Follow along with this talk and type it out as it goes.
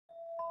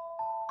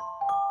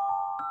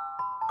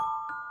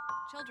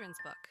Children's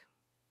book.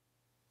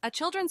 A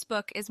children's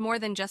book is more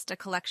than just a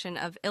collection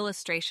of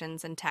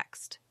illustrations and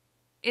text.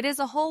 It is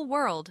a whole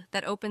world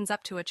that opens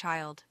up to a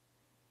child.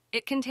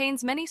 It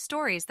contains many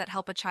stories that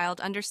help a child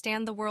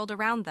understand the world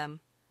around them,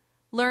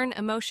 learn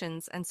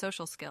emotions and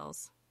social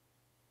skills.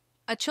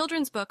 A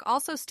children's book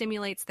also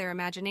stimulates their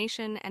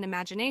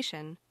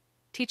imagination,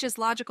 teaches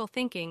logical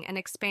thinking, and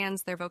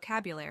expands their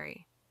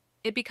vocabulary.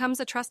 It becomes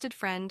a trusted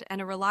friend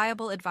and a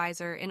reliable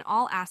advisor in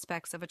all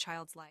aspects of a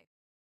child's life.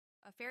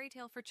 A fairy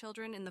tale for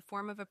children in the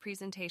form of a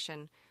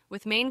presentation,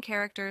 with main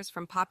characters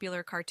from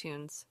popular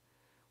cartoons.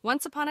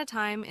 Once upon a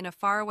time, in a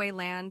faraway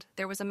land,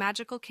 there was a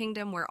magical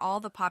kingdom where all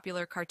the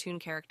popular cartoon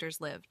characters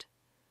lived.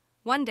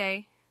 One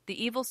day,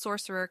 the evil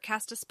sorcerer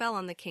cast a spell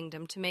on the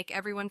kingdom to make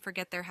everyone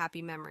forget their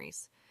happy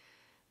memories.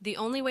 The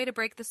only way to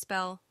break the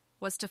spell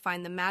was to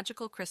find the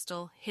magical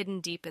crystal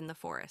hidden deep in the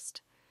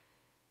forest.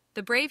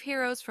 The brave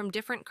heroes from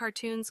different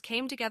cartoons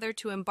came together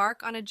to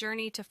embark on a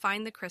journey to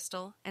find the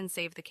crystal and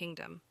save the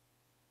kingdom.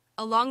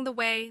 Along the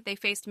way, they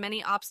faced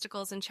many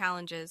obstacles and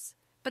challenges,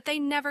 but they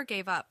never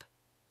gave up.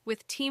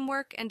 With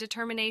teamwork and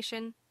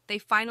determination, they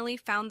finally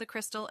found the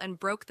crystal and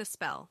broke the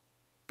spell,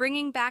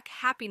 bringing back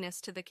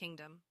happiness to the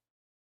kingdom.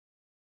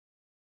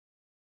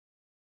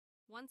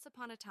 Once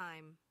upon a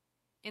time,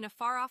 in a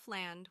far-off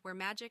land where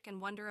magic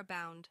and wonder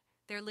abound,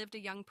 there lived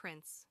a young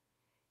prince.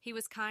 He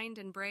was kind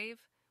and brave,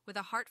 with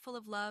a heart full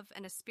of love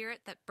and a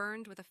spirit that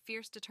burned with a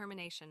fierce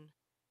determination.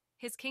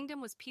 His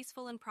kingdom was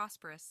peaceful and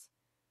prosperous,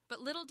 but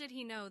little did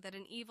he know that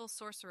an evil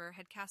sorcerer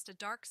had cast a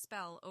dark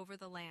spell over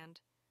the land,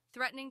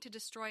 threatening to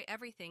destroy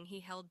everything he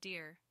held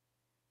dear.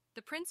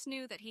 The prince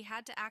knew that he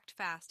had to act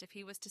fast if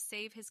he was to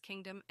save his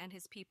kingdom and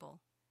his people.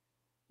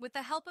 With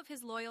the help of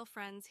his loyal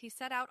friends, he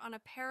set out on a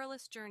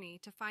perilous journey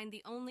to find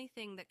the only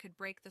thing that could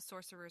break the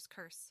sorcerer's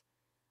curse,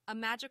 a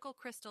magical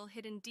crystal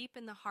hidden deep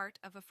in the heart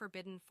of a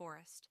forbidden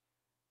forest.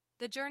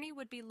 The journey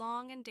would be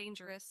long and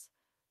dangerous,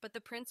 but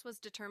the prince was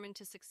determined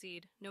to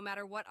succeed, no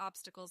matter what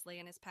obstacles lay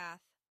in his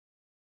path.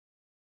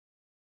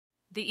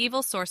 The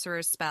Evil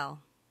Sorcerer's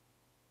Spell.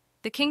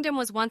 The kingdom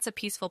was once a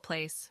peaceful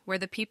place, where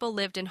the people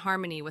lived in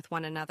harmony with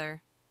one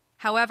another.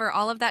 However,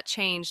 all of that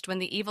changed when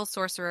the evil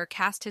sorcerer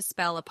cast his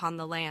spell upon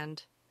the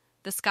land.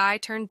 The sky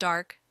turned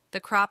dark, the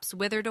crops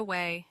withered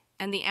away,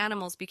 and the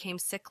animals became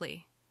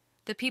sickly.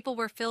 The people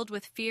were filled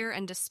with fear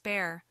and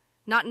despair,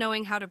 not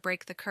knowing how to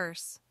break the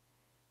curse.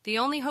 The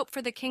only hope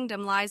for the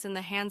kingdom lies in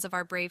the hands of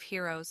our brave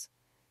heroes.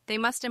 They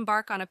must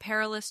embark on a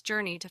perilous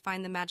journey to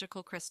find the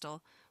magical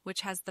crystal,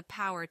 which has the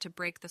power to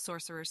break the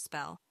sorcerer's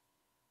spell.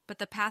 But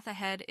the path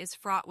ahead is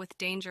fraught with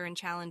danger and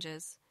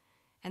challenges,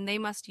 and they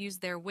must use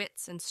their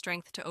wits and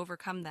strength to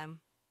overcome them.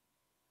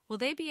 Will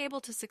they be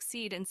able to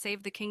succeed and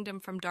save the kingdom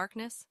from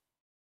darkness?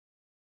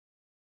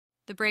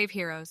 The Brave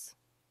Heroes.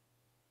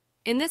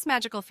 In this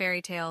magical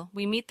fairy tale,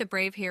 we meet the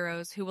brave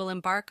heroes who will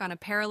embark on a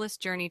perilous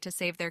journey to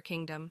save their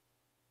kingdom.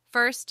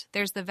 First,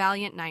 there's the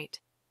valiant knight,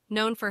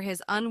 known for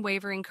his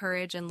unwavering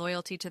courage and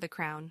loyalty to the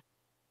crown.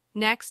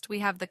 Next, we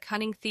have the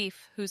cunning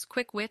thief, whose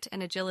quick wit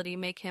and agility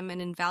make him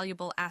an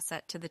invaluable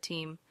asset to the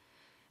team.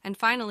 And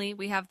finally,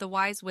 we have the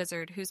wise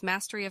wizard, whose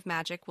mastery of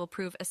magic will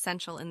prove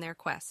essential in their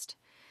quest.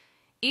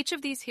 Each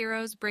of these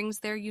heroes brings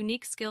their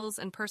unique skills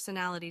and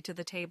personality to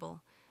the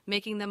table,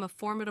 making them a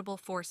formidable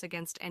force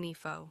against any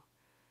foe.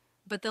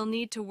 But they'll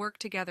need to work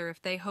together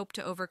if they hope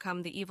to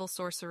overcome the evil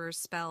sorcerer's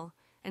spell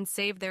and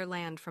save their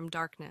land from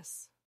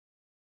darkness.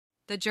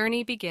 The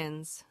journey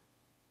begins.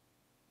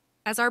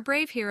 As our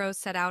brave heroes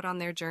set out on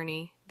their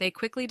journey, they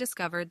quickly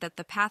discovered that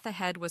the path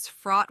ahead was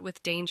fraught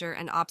with danger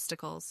and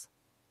obstacles.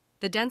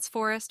 The dense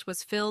forest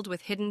was filled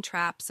with hidden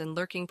traps and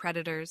lurking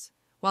predators,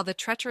 while the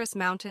treacherous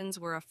mountains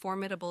were a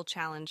formidable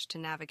challenge to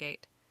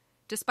navigate.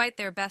 Despite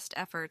their best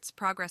efforts,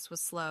 progress was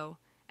slow,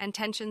 and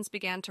tensions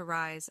began to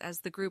rise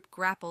as the group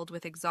grappled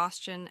with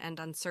exhaustion and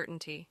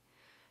uncertainty.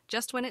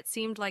 Just when it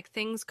seemed like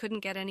things couldn't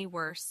get any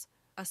worse,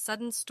 a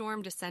sudden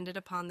storm descended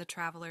upon the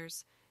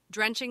travelers,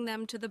 drenching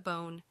them to the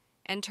bone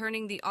and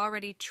turning the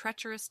already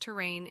treacherous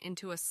terrain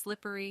into a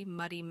slippery,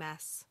 muddy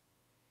mess.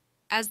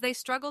 As they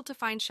struggled to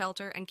find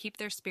shelter and keep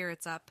their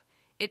spirits up,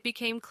 it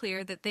became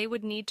clear that they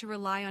would need to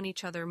rely on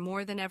each other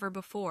more than ever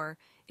before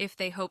if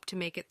they hoped to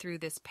make it through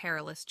this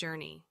perilous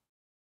journey.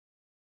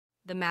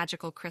 The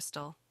magical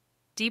crystal.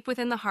 Deep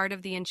within the heart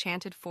of the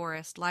enchanted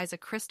forest lies a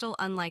crystal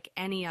unlike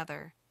any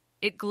other.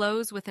 It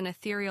glows with an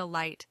ethereal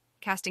light,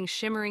 casting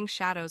shimmering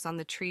shadows on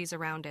the trees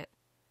around it.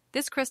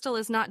 This crystal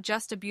is not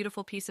just a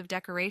beautiful piece of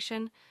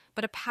decoration,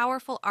 but a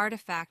powerful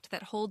artifact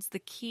that holds the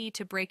key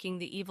to breaking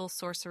the evil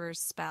sorcerer's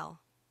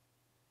spell.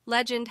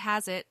 Legend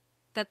has it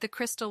that the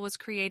crystal was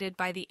created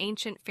by the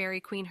ancient fairy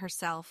queen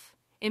herself,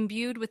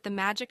 imbued with the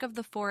magic of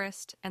the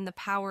forest and the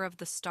power of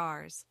the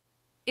stars.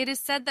 It is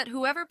said that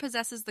whoever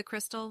possesses the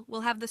crystal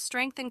will have the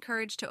strength and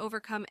courage to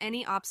overcome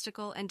any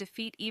obstacle and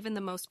defeat even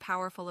the most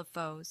powerful of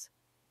foes.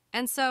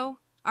 And so,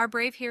 our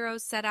brave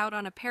heroes set out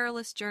on a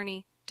perilous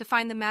journey to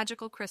find the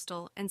magical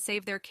crystal and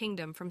save their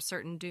kingdom from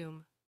certain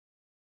doom.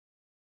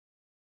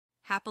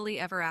 Happily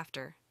ever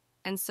after.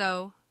 And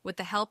so, with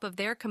the help of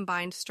their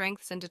combined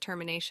strengths and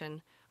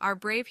determination, our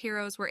brave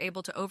heroes were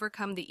able to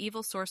overcome the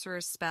evil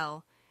sorcerer's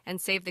spell and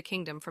save the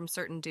kingdom from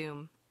certain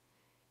doom.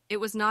 It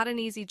was not an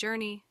easy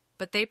journey,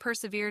 but they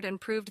persevered and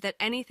proved that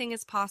anything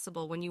is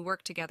possible when you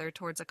work together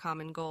towards a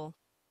common goal.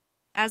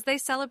 As they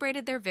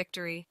celebrated their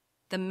victory,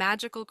 the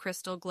magical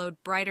crystal glowed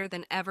brighter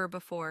than ever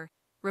before,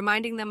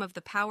 reminding them of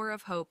the power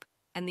of hope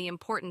and the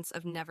importance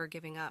of never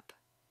giving up.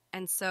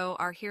 And so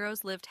our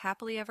heroes lived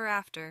happily ever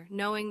after,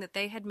 knowing that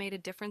they had made a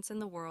difference in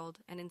the world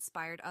and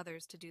inspired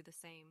others to do the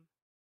same.